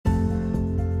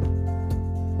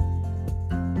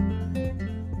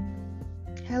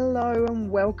Hello and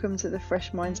welcome to the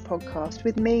Fresh Minds podcast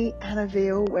with me, Anna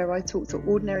Veal, where I talk to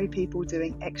ordinary people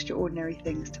doing extraordinary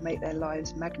things to make their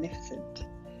lives magnificent.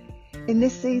 In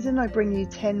this season, I bring you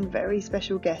 10 very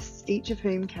special guests, each of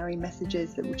whom carry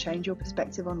messages that will change your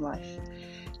perspective on life.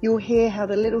 You'll hear how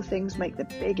the little things make the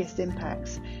biggest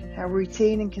impacts, how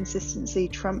routine and consistency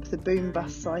trump the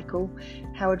boom-bust cycle,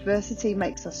 how adversity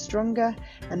makes us stronger,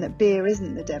 and that beer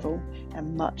isn't the devil,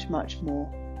 and much, much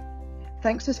more.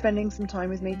 Thanks for spending some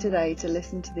time with me today to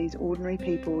listen to these ordinary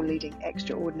people leading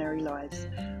extraordinary lives.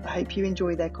 I hope you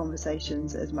enjoy their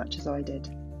conversations as much as I did.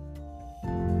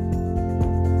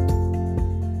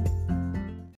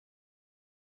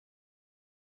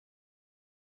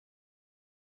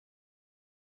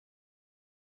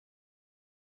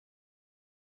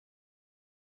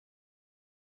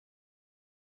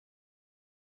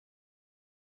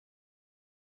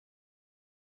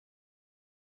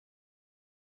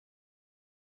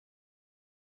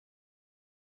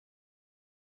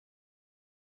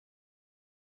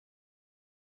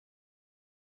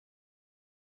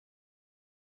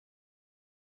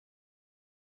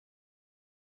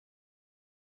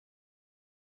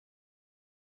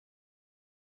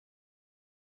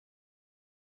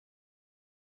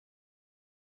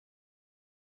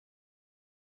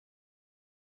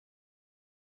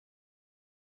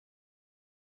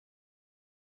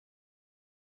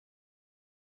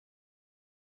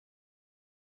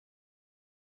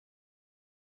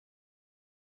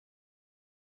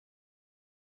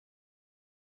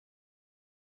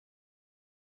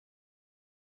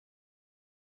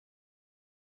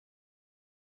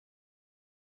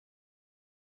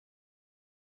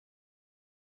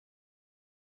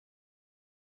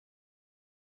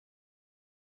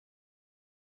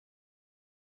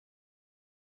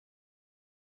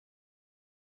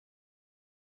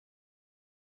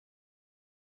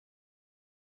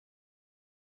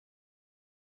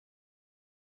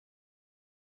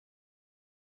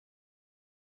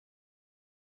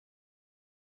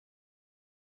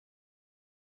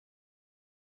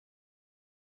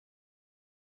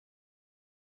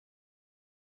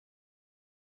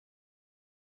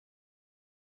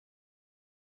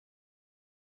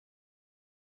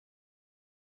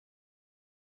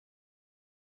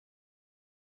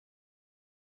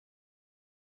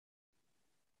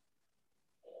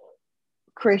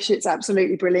 Krish, it's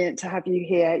absolutely brilliant to have you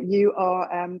here. You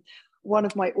are one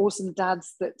of my awesome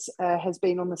dads that has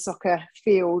been on the soccer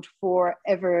field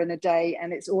forever and a day,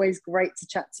 and it's always great to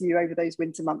chat to you over those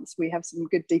winter months. We have some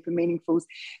good, deep and meaningfuls,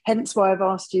 hence why I've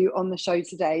asked you on the show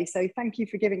today. So thank you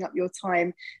for giving up your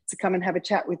time to come and have a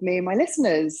chat with me and my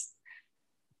listeners.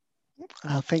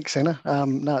 Thanks, Anna.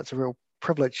 No, it's a real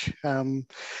privilege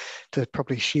to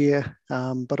probably share,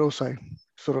 but also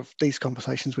sort of these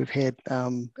conversations we've had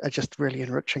are just really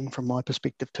enriching from my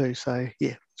perspective too. So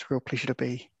yeah, it's a real pleasure to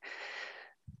be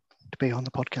on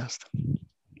the podcast.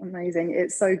 Amazing.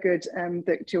 It's so good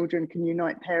that children can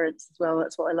unite parents as well.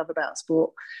 That's what I love about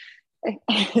sport. Hey,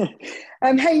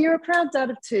 you're a proud dad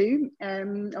of two.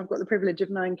 I've got the privilege of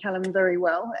knowing Callum very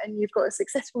well, and you've got a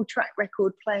successful track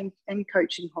record playing and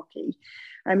coaching hockey.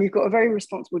 You've got a very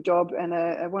responsible job and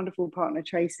a wonderful partner,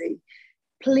 Tracy.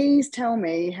 Please tell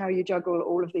me how you juggle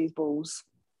all of these balls.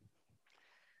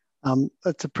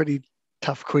 It's a pretty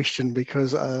tough question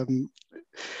because I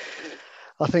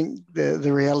think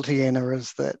the reality, Anna,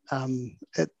 is that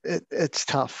it's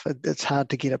tough. It's hard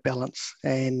to get a balance,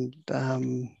 and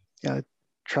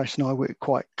Trace and I work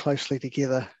quite closely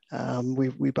together.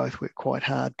 We both work quite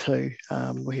hard too.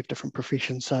 We have different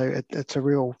professions, so it's a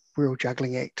real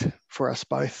juggling act for us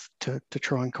both to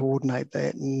try and coordinate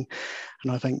that. And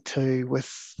I think too,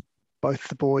 with both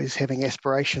the boys having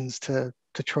aspirations to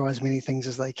try as many things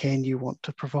as they can, you want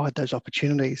to provide those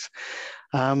opportunities.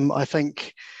 I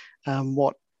think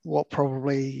what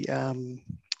probably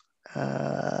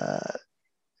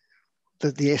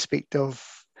the aspect of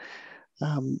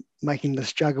making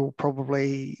this juggle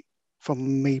probably for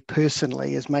me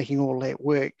personally is making all that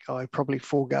work. I probably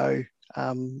forego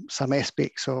some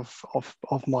aspects of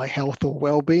my health or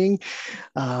well-being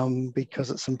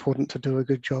because it's important to do a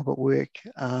good job at work.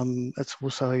 It's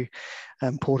also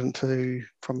important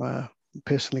from a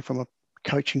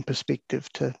coaching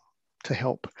perspective to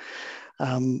help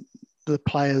the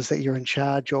players that you're in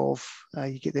charge of.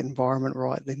 You get the environment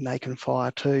right, then they can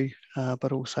fire too,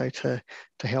 but also to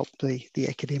help the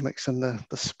academics and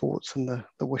the sports and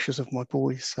the wishes of my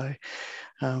boys. So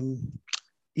I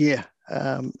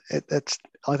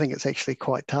think it's actually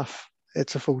quite tough.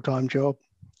 It's a full-time job.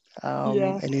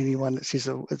 And anyone that says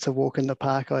it's a walk in the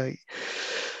park, I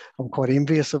I'm quite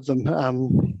envious of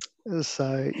them.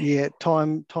 So yeah,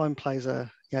 time plays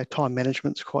time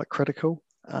management's quite critical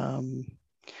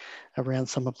around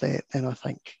some of that, and I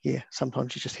think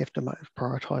sometimes you just have to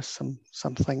prioritise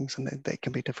some things, and that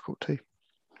can be difficult too.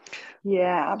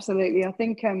 Yeah, absolutely. I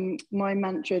think my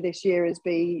mantra this year is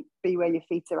be where your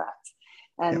feet are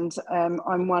at, and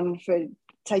I'm one for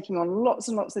taking on lots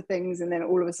and lots of things, and then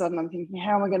all of a sudden I'm thinking,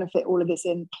 how am I going to fit all of this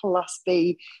in, plus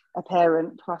be a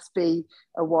parent, plus be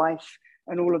a wife,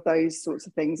 and all of those sorts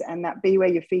of things. And that be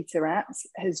where your feet are at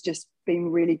has just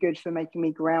been really good for making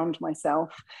me ground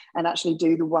myself and actually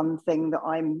do the one thing that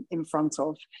I'm in front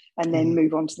of, and then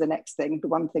move on to the next thing, the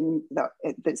one thing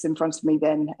that's in front of me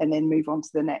then, and then move on to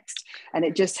the next. And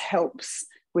it just helps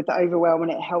with the overwhelm,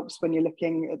 and it helps when you're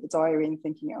looking at the diary and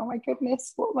thinking, oh my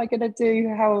goodness, what am I going to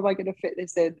do? How am I going to fit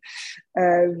this in?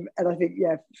 And I think,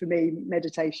 for me,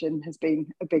 meditation has been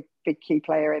a big key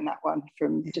player in that one,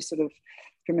 from just sort of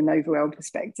from an overwhelm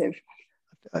perspective.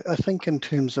 I think in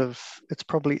terms of, it's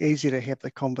probably easier to have the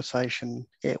conversation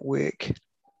at work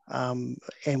and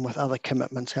with other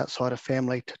commitments outside of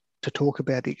family to talk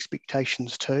about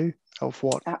expectations too of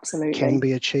what can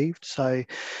be achieved. So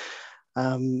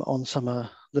on some of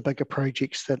the bigger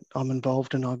projects that I'm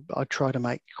involved in, I try to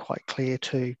make quite clear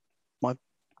to my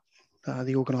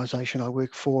the organisation I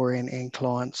work for and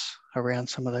clients around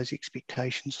some of those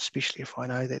expectations, especially if I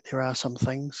know that there are some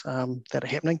things that are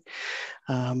happening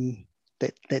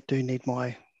that do need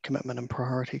my commitment and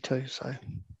priority too. So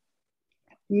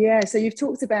you've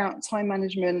talked about time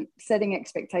management, setting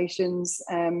expectations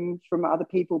from other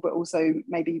people, but also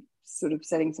maybe sort of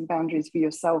setting some boundaries for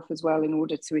yourself as well in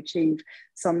order to achieve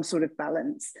some sort of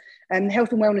balance. And the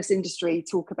health and wellness industry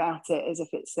talk about it as if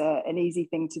it's an easy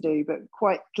thing to do, but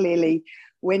quite clearly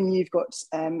when you've got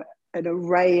an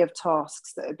array of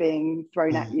tasks that are being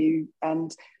thrown at you,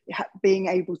 and being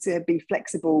able to be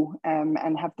flexible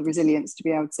and have the resilience to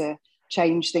be able to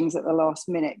change things at the last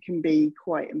minute can be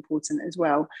quite important as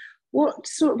well. What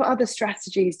sort of other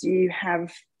strategies do you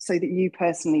have so that you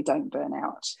personally don't burn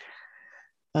out?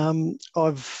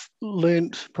 I've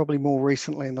learned probably more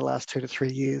recently in the last 2 to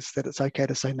 3 years that it's okay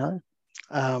to say no.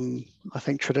 I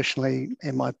think traditionally,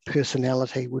 and my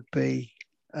personality would be,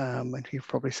 and you've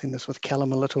probably seen this with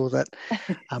Callum a little, that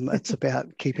it's about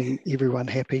keeping everyone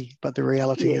happy. But the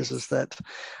reality is that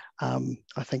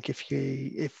I think if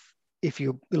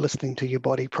you're listening to your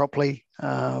body properly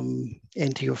and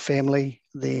to your family,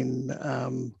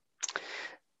 then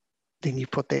you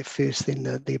put that first. Then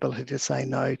the ability to say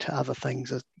no to other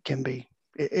things can be.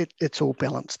 It's all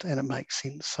balanced and it makes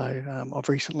sense. So I've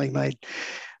recently made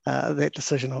that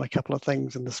decision on a couple of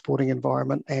things in the sporting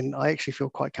environment, and I actually feel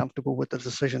quite comfortable with the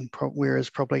decision. Whereas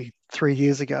probably 3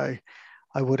 years ago,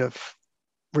 I would have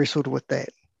wrestled with that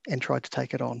and tried to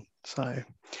take it on. So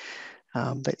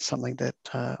that's something that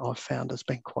I've found has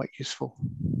been quite useful.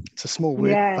 It's a small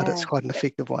word, but it's quite an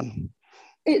effective one.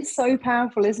 It's so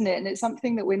powerful, isn't it? And it's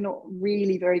something that we're not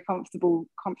really very comfortable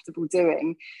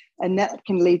doing, and that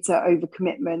can lead to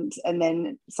overcommitment, and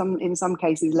then in some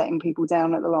cases letting people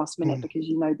down at the last minute because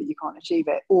you know that you can't achieve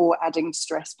it, or adding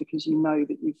stress because you know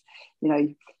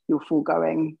that you're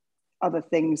foregoing other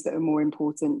things that are more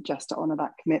important just to honor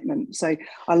that commitment. So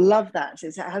I love that.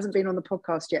 It hasn't been on the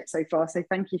podcast yet so far, so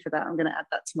thank you for that. I'm going to add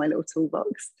that to my little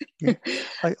toolbox.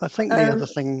 I think the other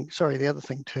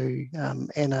thing too,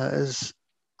 Anna, is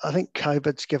I think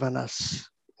COVID's given us,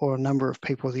 or a number of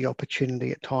people, the opportunity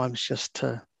at times just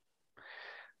to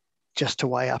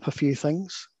weigh up a few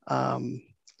things. And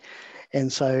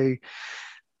so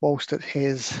whilst it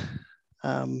has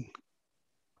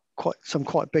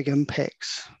quite big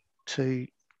impacts to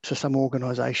some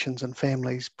organisations and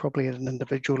families, probably at an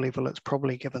individual level, it's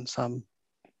probably given some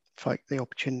folk the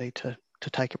opportunity to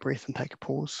take a breath and take a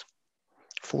pause,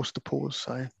 forced to pause.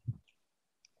 So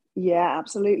yeah,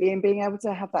 absolutely. And being able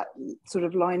to have that sort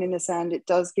of line in the sand, it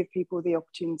does give people the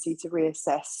opportunity to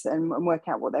reassess and work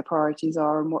out what their priorities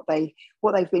are and what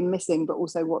they've been missing, but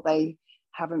also what they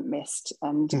haven't missed,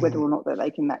 and whether or not that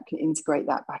they can integrate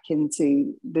that back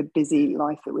into the busy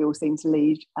life that we all seem to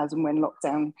lead as and when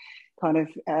lockdown kind of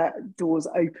doors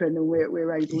open and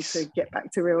we're able to get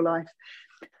back to real life.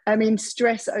 I mean,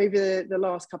 stress over the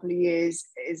last couple of years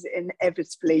is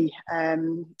inevitably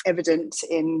evident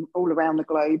in all around the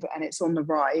globe, and it's on the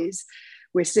rise.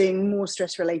 We're seeing more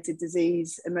stress-related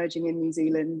disease emerging in New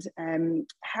Zealand.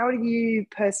 How do you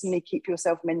personally keep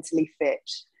yourself mentally fit?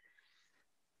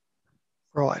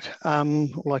 Right.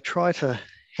 Well, I try to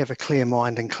have a clear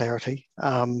mind and clarity,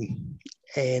 and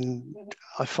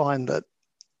I find that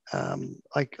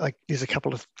there's a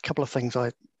couple of things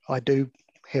I do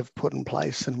have put in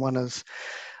place, and one is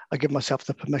I give myself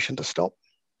the permission to stop.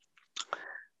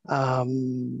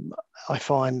 I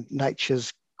find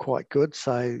nature's quite good.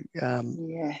 So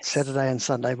Yes. Saturday and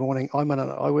Sunday morning,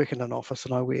 I work in an office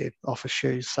and I wear office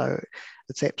shoes. So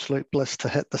it's absolute bliss to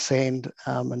hit the sand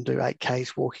and do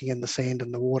 8Ks walking in the sand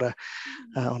and the water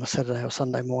on a Saturday or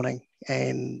Sunday morning.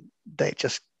 And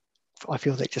I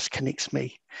feel that just connects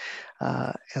me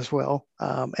as well.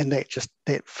 And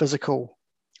that physical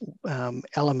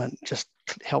element just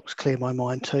helps clear my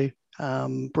mind too.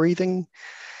 Breathing,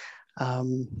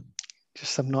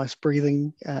 just some nice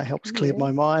breathing helps clear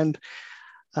my mind.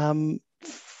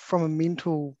 From a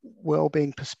mental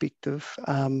well-being perspective,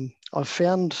 I've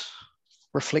found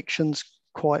reflections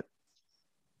quite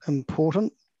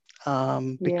important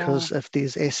because if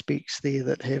there's aspects there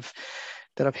that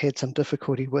I've had some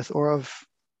difficulty with, or I've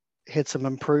had some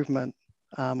improvement,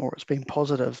 or it's been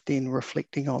positive, then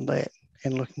reflecting on that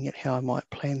and looking at how I might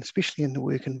plan, especially in the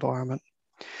work environment,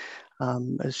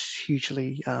 is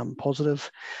hugely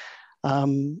positive.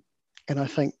 And I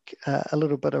think a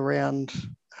little bit around,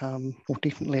 or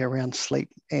definitely around sleep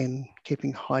and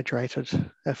keeping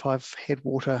hydrated. If I've had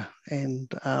water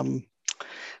and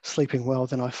sleeping well,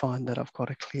 then I find that I've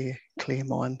got a clear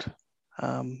mind,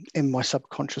 and my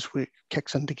subconscious work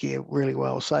kicks into gear really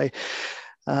well. So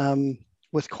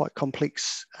with quite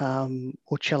complex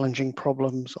or challenging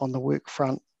problems on the work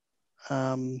front,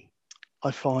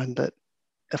 I find that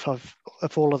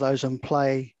if all of those in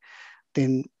play,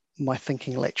 then my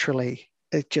thinking laterally,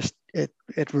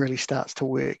 it really starts to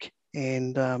work.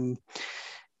 And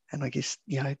I guess,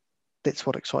 that's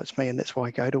what excites me, and that's why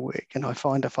I go to work. And I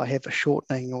find if I have a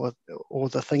shortening or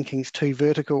the thinking's too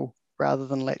vertical rather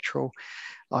than lateral,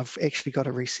 I've actually got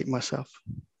to reset myself.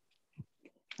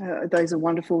 Those are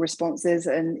wonderful responses,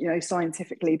 and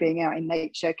scientifically, being out in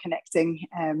nature, connecting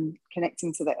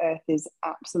to the earth is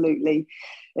absolutely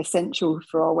essential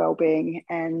for our well-being.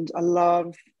 And I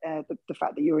love the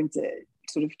fact that you're into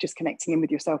sort of just connecting in with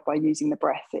yourself by using the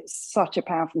breath. It's such a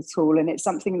powerful tool, and it's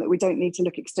something that we don't need to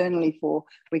look externally for.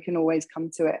 We can always come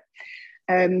to it.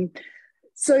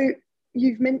 So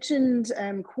you've mentioned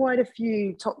quite a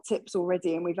few top tips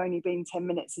already, and we've only been 10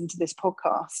 minutes into this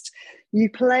podcast. You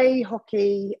play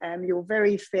hockey, you're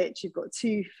very fit, you've got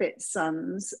 2 fit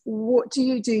sons. What do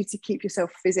you do to keep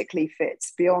yourself physically fit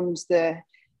beyond the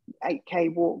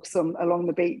 8K walks along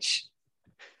the beach?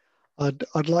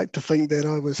 I'd like to think that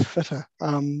I was fitter,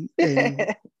 and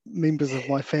members of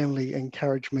my family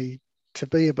encourage me to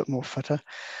be a bit more fitter.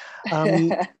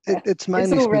 It's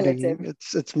mainly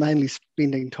it's mainly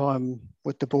spending time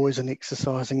with the boys and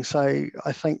exercising. So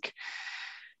I think,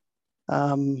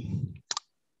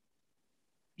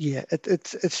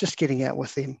 it's just getting out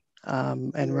with them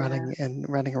and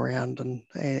running around, and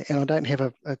I don't have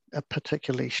a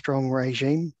particularly strong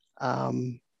regime.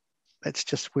 It's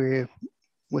just where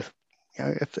with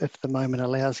if the moment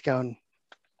allows, go and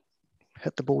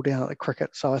hit the ball down at the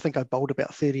cricket. So I think I bowled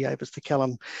about 30 overs to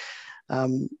Callum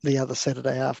the other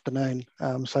Saturday afternoon.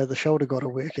 So the shoulder got a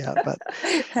workout, but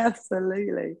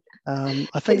absolutely. I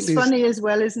think it's funny as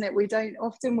well, isn't it? We think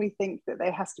that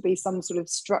there has to be some sort of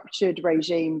structured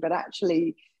regime, but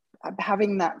actually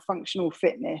having that functional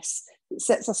fitness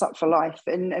sets us up for life,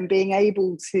 and being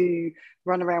able to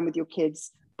run around with your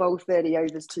kids, bowl 30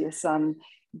 overs to your son,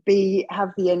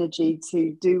 have the energy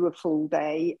to do a full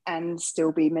day and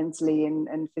still be mentally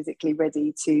and physically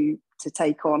ready to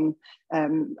take on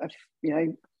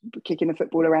kicking a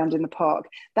football around in the park.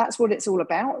 That's what it's all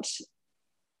about.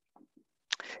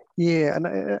 Yeah, and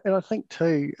I think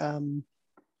too,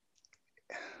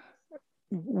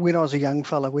 when I was a young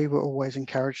fella, we were always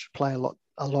encouraged to play a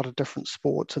lot of different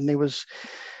sports, and there was,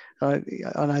 I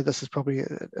know this is probably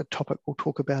a topic we'll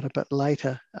talk about a bit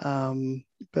later,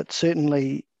 but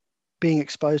certainly being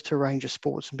exposed to a range of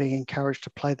sports and being encouraged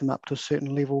to play them up to a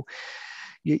certain level,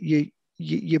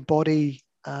 your body,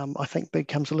 I think,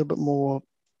 becomes a little bit more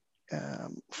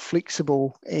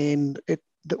flexible, and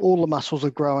all the muscles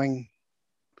are growing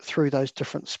through those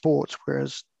different sports,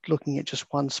 whereas looking at just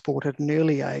one sport at an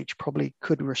early age probably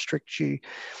could restrict you.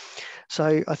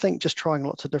 So I think just trying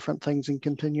lots of different things and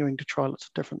continuing to try lots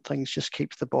of different things just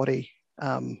keeps the body,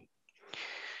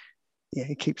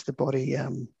 it keeps the body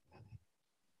on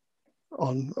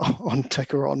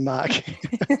tick or on mark.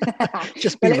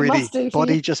 Just be ready.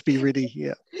 Body, just be ready.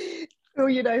 Yeah. Well,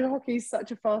 hockey is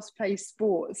such a fast-paced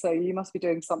sport, so you must be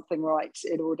doing something right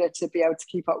in order to be able to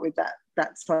keep up with that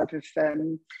type of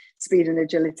speed and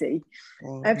agility.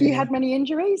 Have you had many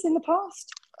injuries in the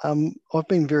past? I've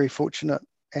been very fortunate,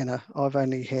 Anna. I've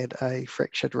only had a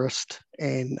fractured wrist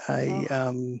and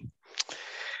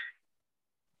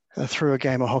through a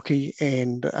game of hockey,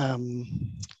 and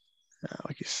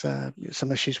I guess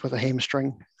some issues with a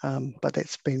hamstring, but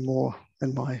that's been more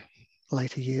in my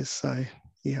later years. So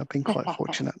yeah, I've been quite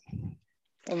fortunate.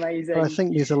 Amazing. But I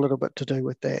think there's a little bit to do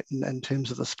with that in terms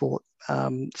of the sport.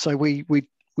 So we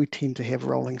tend to have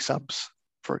rolling subs,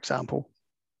 for example,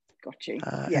 Got you.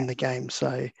 in the game.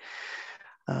 So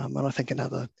and I think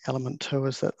another element too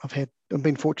is that I've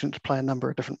been fortunate to play a number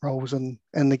of different roles in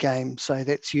the game. So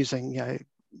that's using,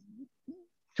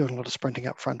 doing a lot of sprinting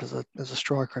up front as a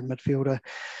striker and midfielder.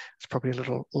 It's probably a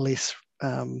little less,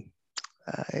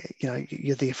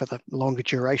 you're there for the longer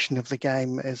duration of the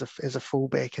game as a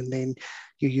fullback, and then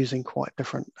you're using quite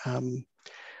different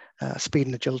speed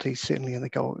and agility, certainly in the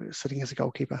goal, sitting as a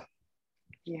goalkeeper.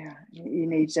 Yeah, you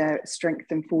need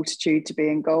strength and fortitude to be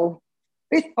in goal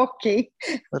with hockey.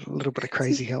 A little bit of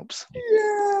crazy helps.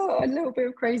 Yeah, a little bit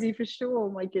of crazy for sure.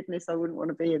 My goodness, I wouldn't want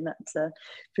to be in that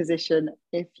position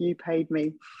if you paid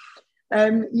me.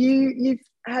 You've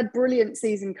had brilliant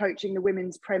season coaching the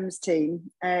women's Prems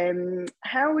team.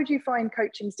 How would you find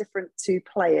coaching's different to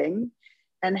playing?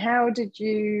 And how did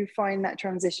you find that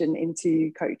transition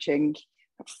into coaching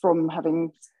from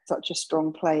having such a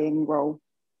strong playing role?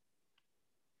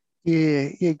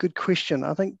 Yeah, good question.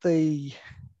 I think the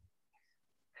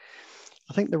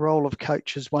role of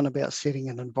coach is one about setting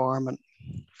an environment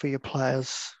for your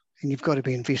players, and you've got to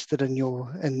be invested in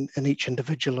each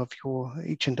individual of your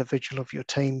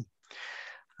team.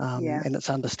 And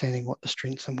it's understanding what the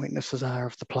strengths and weaknesses are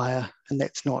of the player, and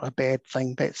that's not a bad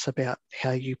thing. That's about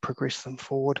how you progress them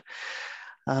forward.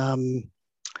 I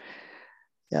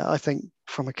think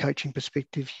from a coaching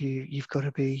perspective, you've got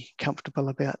to be comfortable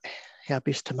about how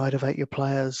best to motivate your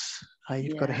players.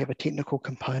 You've got to have a technical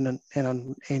component,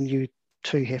 and you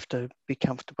too have to be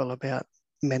comfortable about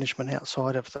management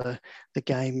outside of the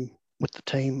game with the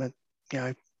team, and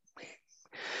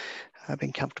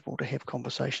being comfortable to have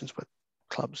conversations with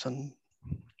clubs and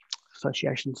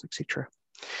associations, etc.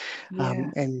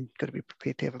 And got to be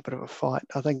prepared to have a bit of a fight,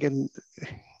 I think,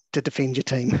 to defend your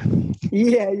team.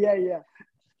 Yeah.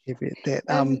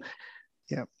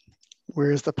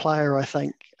 Whereas the player, I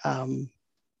think,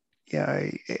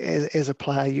 as a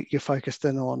player, you're focused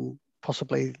in on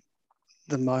possibly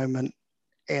the moment,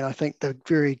 and I think the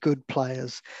very good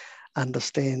players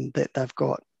understand that they've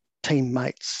got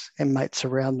teammates and mates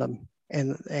around them,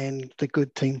 and the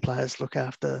good team players look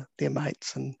after their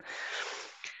mates, and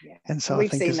so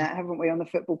we've seen that, haven't we, on the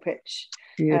football pitch?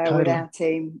 Totally. With our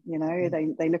team,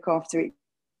 they look after each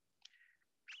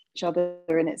other,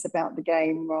 and it's about the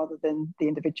game rather than the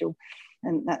individual,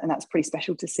 and that's pretty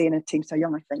special to see in a team so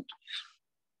young, I think.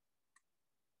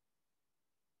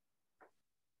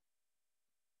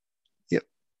 Yep.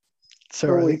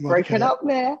 Sorry, we've broken up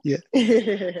there. Yeah.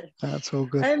 That's all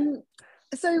good.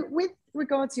 So with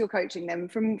regard to your coaching then,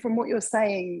 from what you're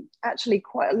saying, actually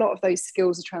quite a lot of those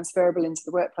skills are transferable into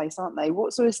the workplace, aren't they?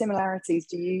 What sort of similarities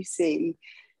do you see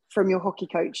from your hockey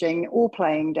coaching or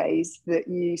playing days that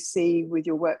you see with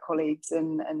your work colleagues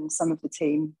and some of the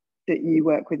team that you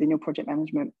work with in your project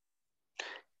management?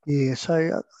 Yeah,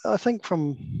 so I think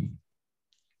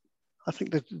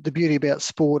the beauty about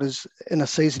sport is in a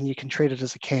season you can treat it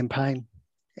as a campaign,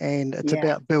 and it's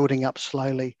about building up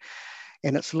slowly,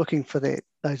 and it's looking for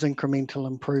those incremental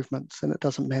improvements. And it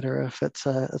doesn't matter if it's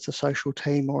a social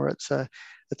team or it's a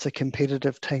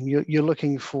competitive team. You're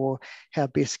looking for how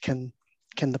best can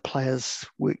the players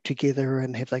work together,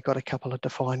 and have they got a couple of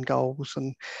defined goals,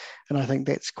 and I think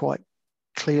that's quite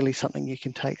clearly something you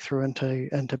can take through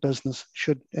into business,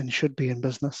 should be in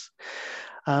business.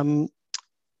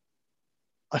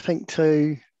 I think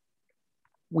too,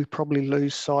 we probably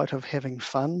lose sight of having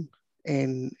fun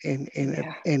and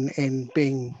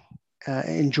being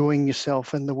enjoying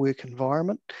yourself in the work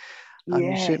environment.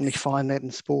 You certainly find that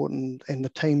in sport, and the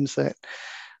teams that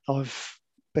I've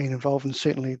been involved in,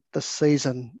 certainly this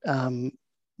season,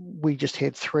 we just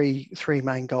had three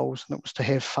main goals, and it was to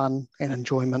have fun and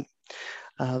enjoyment.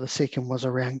 The second was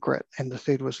around grit, and the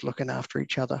third was looking after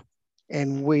each other.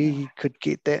 And we could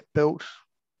get that build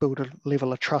a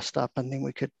level of trust up, and then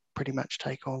we could pretty much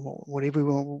take on whatever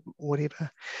we wanted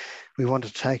to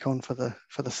take on for the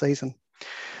season.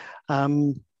 I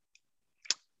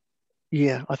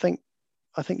think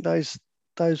those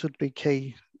would be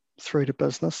key through to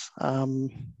business.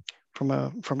 From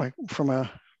a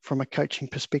coaching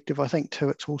perspective, I think too,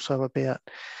 it's also about,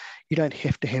 you don't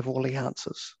have to have all the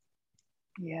answers.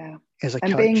 Yeah, as a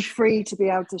and coach, being free to be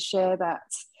able to share that,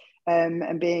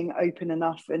 and being open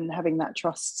enough and having that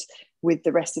trust with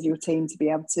the rest of your team to be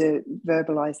able to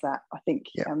verbalize that. I think,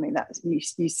 I mean, that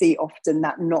you see often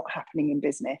that not happening in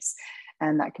business,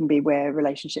 and that can be where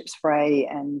relationships fray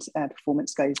and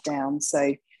performance goes down.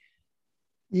 So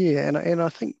Yeah, and I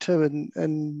think too,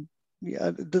 and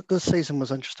yeah, this season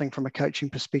was interesting from a coaching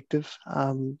perspective.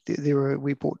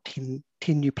 We brought 10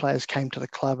 new players came to the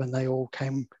club, and they all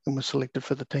came and were selected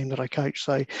for the team that I coached.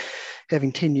 So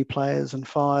having 10 new players and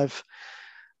 5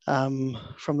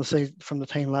 from the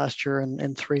team last year,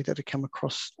 and 3 that had come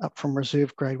across up from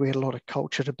reserve grade, we had a lot of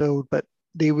culture to build, but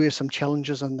there were some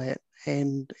challenges in that,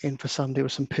 and for some there were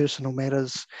some personal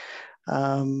matters.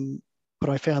 But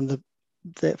I found that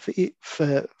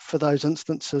for those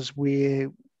instances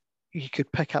where you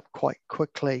could pick up quite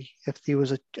quickly if there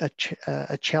was a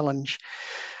challenge,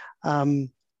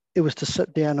 it was to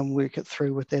sit down and work it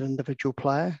through with that individual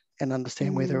player and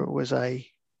understand whether it was a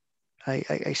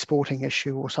sporting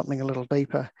issue or something a little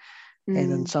deeper.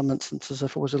 And in some instances,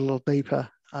 if it was a little deeper,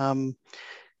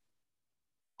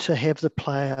 to have the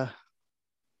player,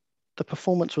 the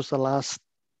performance was the last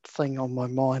thing on my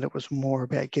mind. It was more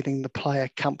about getting the player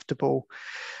comfortable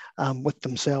with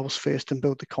themselves first and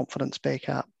build the confidence back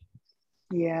up.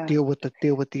 Yeah. Deal with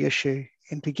the issue,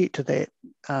 and to get to that,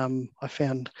 I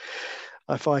found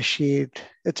if I shared,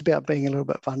 it's about being a little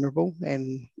bit vulnerable,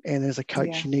 and as a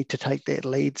coach, you need to take that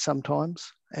lead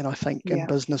sometimes. And I think in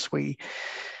business we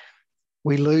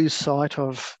lose sight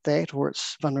of that, or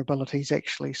its vulnerability is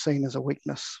actually seen as a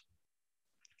weakness.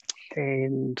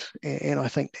 And I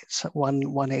think that's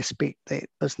one aspect that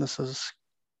businesses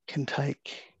can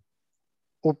take,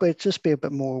 or just be a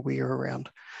bit more aware around.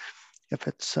 If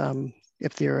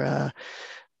there are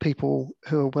people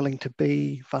who are willing to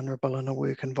be vulnerable in a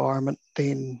work environment,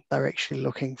 then they're actually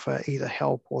looking for either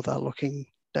help, or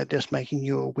they're just making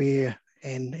you aware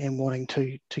and wanting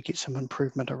to get some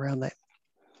improvement around that.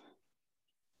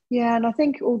 Yeah, and I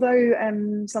think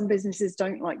although some businesses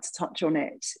don't like to touch on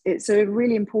it, it's a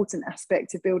really important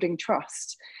aspect of building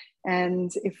trust.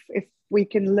 And if we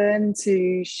can learn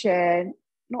to share,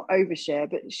 not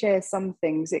overshare, but share some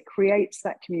things, it creates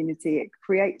that community, it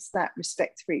creates that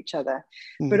respect for each other.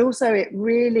 But also it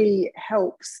really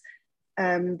helps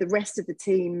the rest of the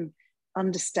team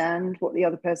understand what the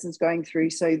other person's going through,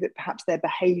 so that perhaps their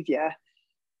behavior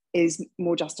is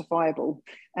more justifiable.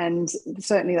 And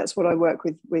certainly that's what I work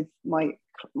with my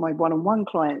one-on-one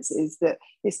clients, is that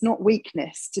it's not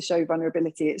weakness to show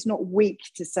vulnerability. It's not weak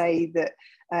to say that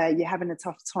you're having a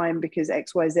tough time because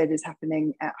XYZ is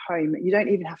happening at home. You don't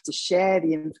even have to share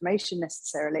the information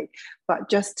necessarily, but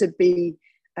just to be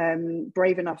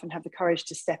brave enough and have the courage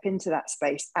to step into that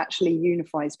space actually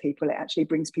unifies people. It actually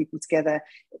brings people together.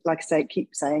 Like I say,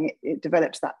 keep saying it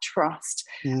develops that trust.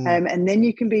 And then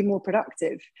you can be more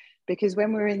productive, because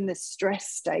when we're in the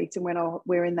stress state and when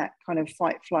we're in that kind of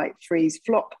fight, flight, freeze,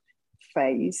 flop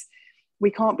phase, we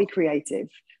can't be creative.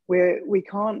 We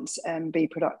can't be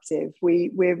productive.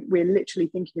 We're literally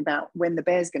thinking about when the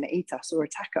bear's going to eat us or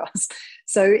attack us.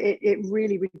 So it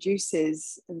really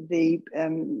reduces the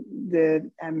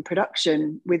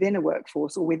production within a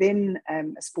workforce or within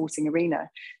a sporting arena.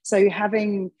 So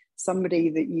having somebody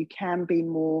that you can be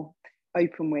more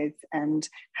open with and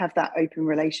have that open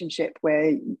relationship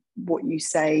where what you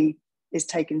say is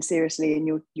taken seriously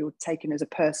and you're taken as a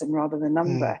person rather than a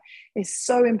number is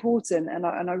so important. And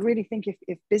I really think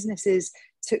if businesses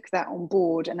took that on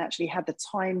board and actually had the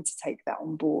time to take that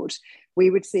on board, we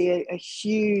would see a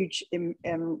huge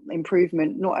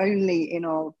improvement, not only in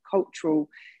our cultural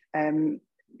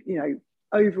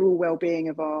overall well-being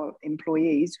of our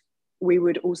employees, we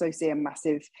would also see a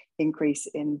massive increase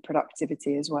in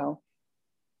productivity as well.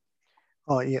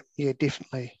 Oh yeah,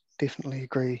 definitely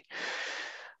agree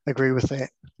with that.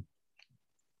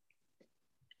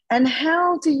 And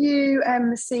how do you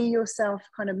see yourself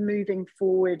kind of moving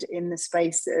forward in the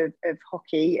space of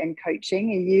hockey and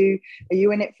coaching? Are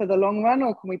you in it for the long run,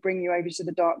 or can we bring you over to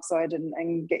the dark side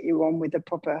and get you on with the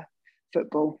proper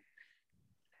football?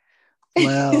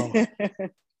 Well,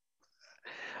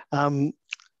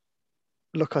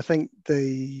 look, I think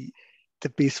the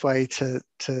best way to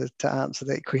answer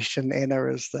that question, Anna,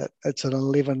 is that it's an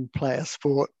 11-player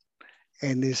sport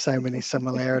and there's so many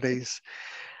similarities.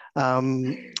 However,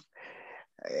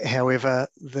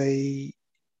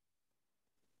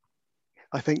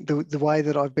 I think the way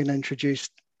that I've been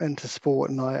introduced into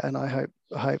sport, and I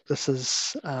hope this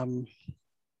is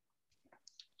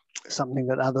something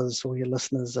that others or your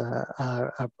listeners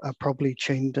are probably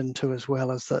tuned into as well,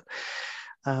 is that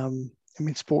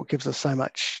sport gives us so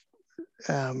much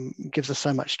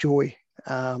joy,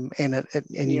 and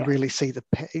you really see the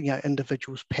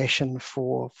individual's passion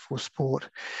for sport.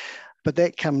 But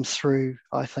that comes through,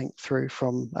 I think,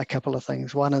 from a couple of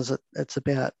things. One is it's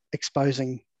about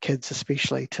exposing kids,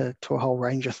 especially to a whole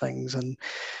range of things, and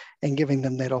giving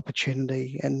them that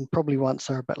opportunity. And probably once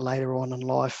they're a bit later on in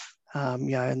life,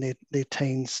 in their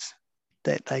teens,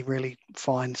 that they really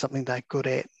find something they're good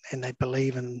at and they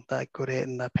believe in, they're good at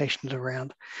and they're passionate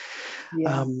around.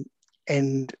 Yeah.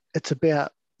 And it's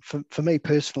about, for me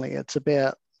personally, it's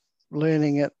about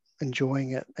learning it,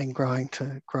 enjoying it, and growing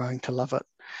to love it.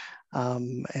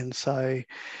 And so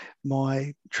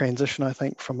my transition, I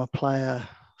think, from a player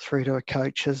through to a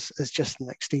coach is just an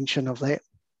extension of that.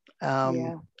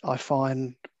 I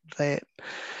find that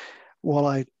while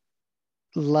I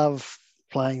love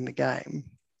playing the game,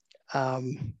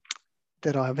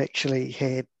 that I've actually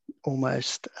had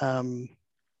almost an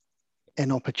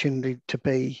opportunity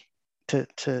to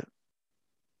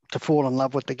fall in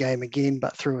love with the game again,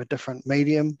 but through a different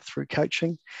medium, through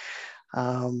coaching.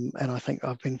 And I think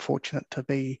I've been fortunate to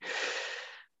be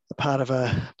a part of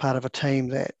a team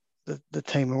that the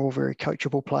team are all very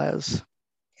coachable players,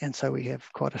 and so we have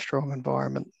quite a strong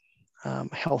environment,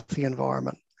 healthy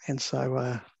environment. And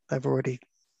so they've already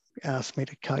asked me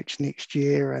to coach next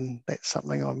year, and that's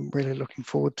something I'm really looking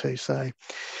forward to. So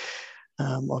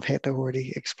I've had to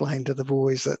already explain to the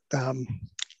boys that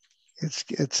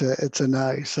it's a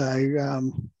no. So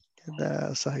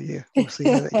yeah, we'll see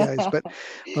how that goes.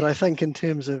 But I think in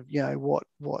terms of what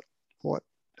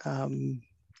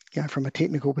from a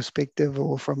technical perspective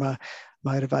or from a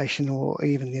motivation or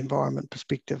even the environment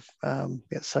perspective,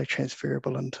 it's so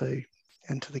transferable into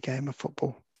the game of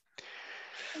football.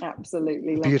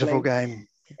 Absolutely lovely. Beautiful game.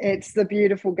 It's the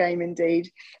beautiful game indeed.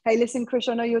 Hey, listen, Krish,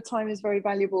 I know your time is very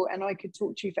valuable and I could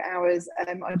talk to you for hours.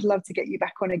 I'd love to get you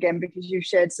back on again because you've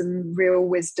shared some real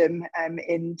wisdom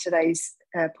in today's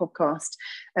podcast.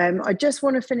 I just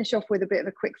want to finish off with a bit of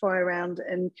a quick fire round,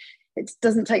 and it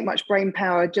doesn't take much brain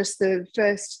power. Just the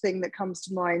first thing that comes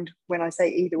to mind when I say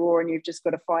either or, and you've just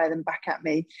got to fire them back at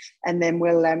me, and then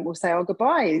we'll say our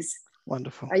goodbyes.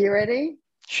 Wonderful. Are you ready?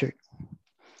 Shoot.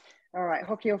 All right.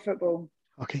 Hockey or football?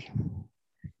 Hockey.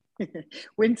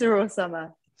 Winter or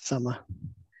summer? Summer.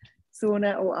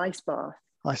 Sauna or ice bath?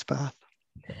 Ice bath.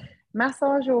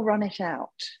 Massage or run it out?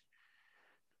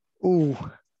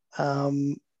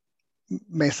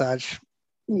 Massage.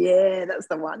 Yeah, that's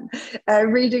the one.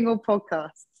 Reading or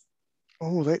podcasts?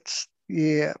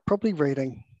 Probably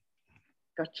reading.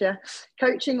 Gotcha.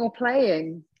 Coaching or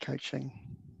playing? Coaching.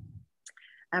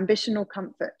 Ambition or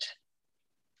comfort?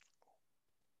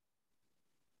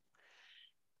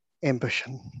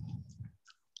 Ambition.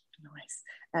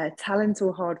 Nice. Talent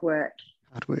or hard work?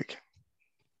 Hard work.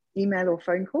 Email or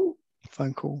phone call?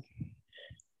 Phone call.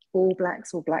 All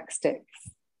Blacks or Black Sticks?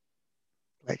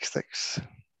 Black Sticks.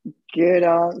 Good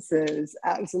answers.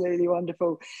 Absolutely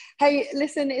wonderful. Hey,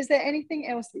 listen, is there anything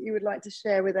else that you would like to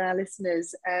share with our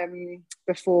listeners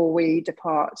before we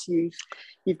depart? You've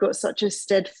got such a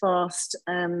steadfast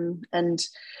and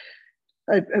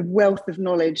a wealth of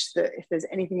knowledge that if there's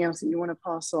anything else that you want to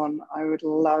pass on, I would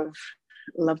love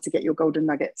to get your golden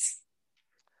nuggets.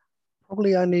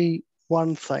 Probably only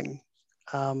one thing,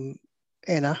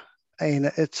 Anna,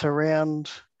 and it's around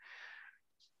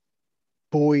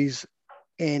boys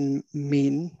and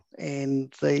men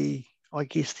and the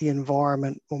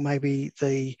environment, or maybe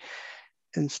the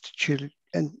institute,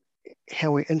 and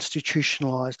how we're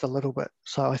institutionalized a little bit.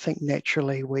 So I think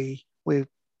naturally where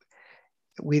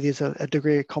there's a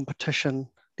degree of competition,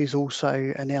 there's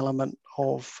also an element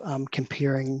of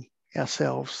comparing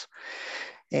ourselves.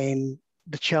 And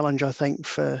the challenge, I think,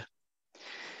 for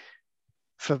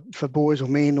boys or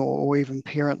men or even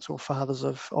parents or fathers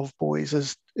of boys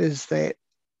is that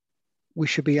we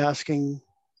should be asking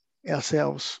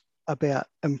ourselves about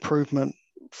improvement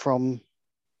from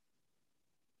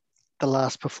the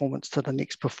last performance to the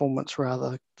next performance,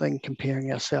 rather than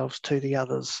comparing ourselves to the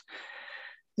others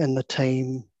in the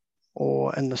team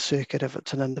or in the circuit if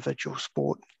it's an individual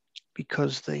sport,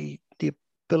 because the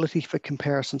ability for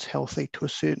comparison is healthy to a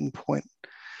certain point,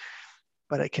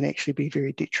 but it can actually be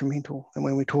very detrimental. And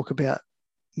when we talk about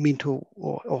mental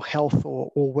or health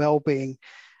or well-being,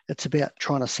 it's about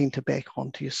trying to centre back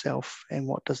onto yourself and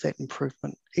what does that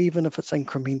improvement, even if it's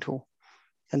incremental,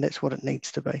 and that's what it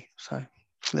needs to be. So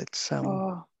that's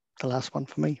the last one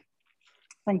for me.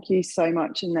 Thank you so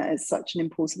much. And that is such an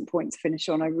important point to finish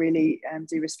on. I really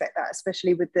do respect that,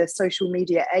 especially with the social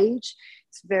media age.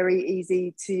 It's very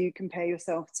easy to compare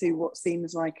yourself to what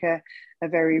seems like a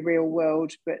very real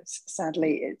world, but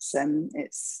sadly it's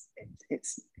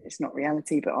not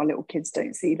reality, but our little kids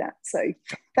don't see that. So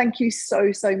thank you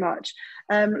so much.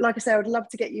 Like I say, I would love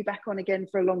to get you back on again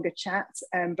for a longer chat,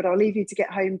 but I'll leave you to get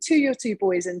home to your two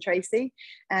boys and Tracy,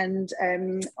 and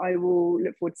I will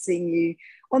look forward to seeing you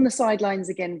on the sidelines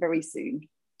again very soon.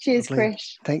 Cheers, Lovely.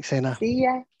 Krish. Thanks, Anna. See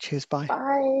ya. Cheers, bye.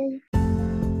 Bye.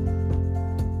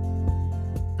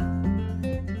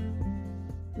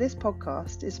 This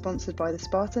podcast is sponsored by the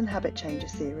Spartan Habit Changer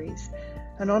series,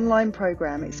 an online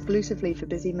program exclusively for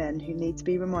busy men who need to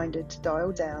be reminded to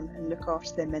dial down and look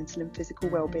after their mental and physical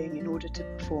well-being in order to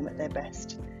perform at their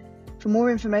best. For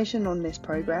more information on this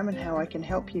program and how I can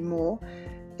help you more,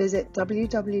 visit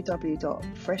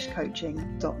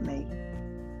www.freshcoaching.me.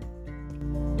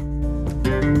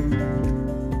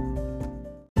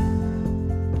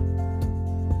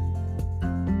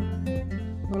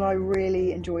 Well, I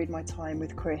really enjoyed my time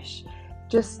with Krish.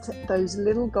 Just those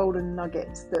little golden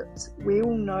nuggets that we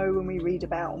all know when we read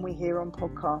about and we hear on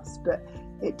podcasts, but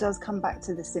it does come back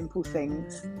to the simple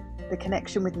things. The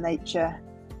connection with nature,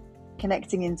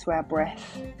 connecting into our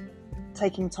breath,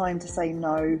 taking time to say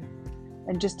no,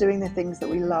 and just doing the things that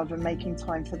we love and making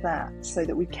time for that so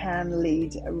that we can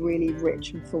lead a really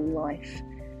rich and full life.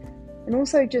 And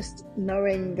also just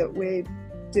knowing that we're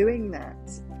doing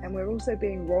that and we're also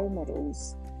being role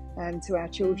models to our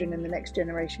children and the next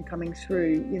generation coming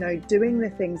through, doing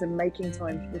the things and making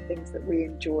time for the things that we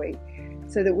enjoy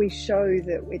so that we show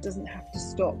that it doesn't have to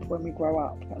stop when we grow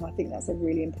up. And I think that's a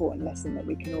really important lesson that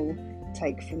we can all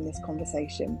take from this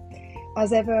conversation.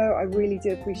 As ever, I really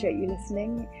do appreciate you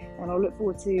listening, and I'll look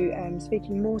forward to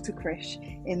speaking more to Krish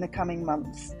in the coming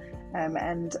months.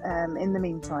 And in the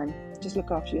meantime, just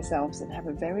look after yourselves and have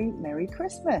a very Merry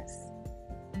Christmas.